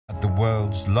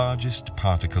world's largest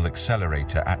particle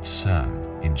accelerator at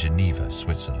CERN in Geneva,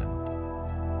 Switzerland.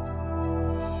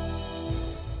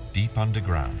 Deep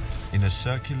underground, in a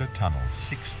circular tunnel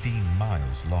 16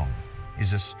 miles long,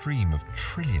 is a stream of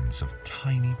trillions of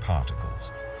tiny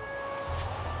particles.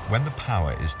 When the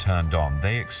power is turned on,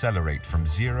 they accelerate from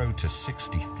 0 to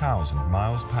 60,000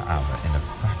 miles per hour in a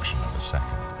fraction of a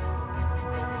second.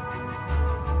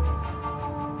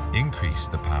 Increase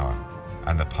the power,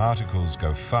 and the particles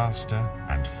go faster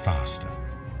and faster,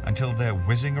 until they're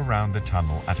whizzing around the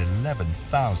tunnel at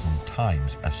 11,000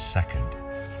 times a second,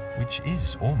 which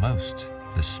is almost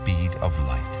the speed of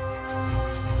light.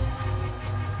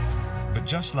 But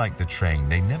just like the train,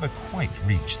 they never quite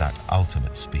reach that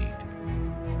ultimate speed.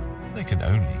 They can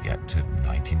only get to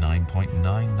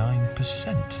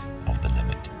 99.99% of the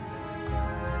limit.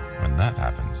 When that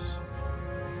happens,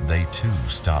 they too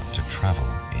start to travel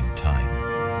in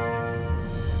time.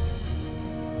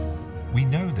 We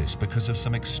know this because of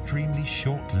some extremely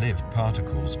short-lived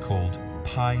particles called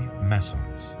pi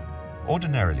mesons.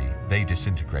 Ordinarily, they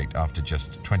disintegrate after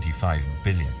just 25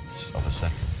 billionths of a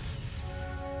second.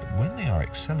 But when they are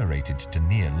accelerated to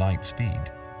near light speed,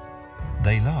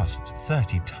 they last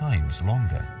 30 times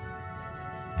longer.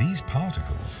 These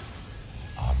particles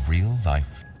are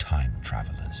real-life time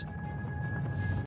travelers.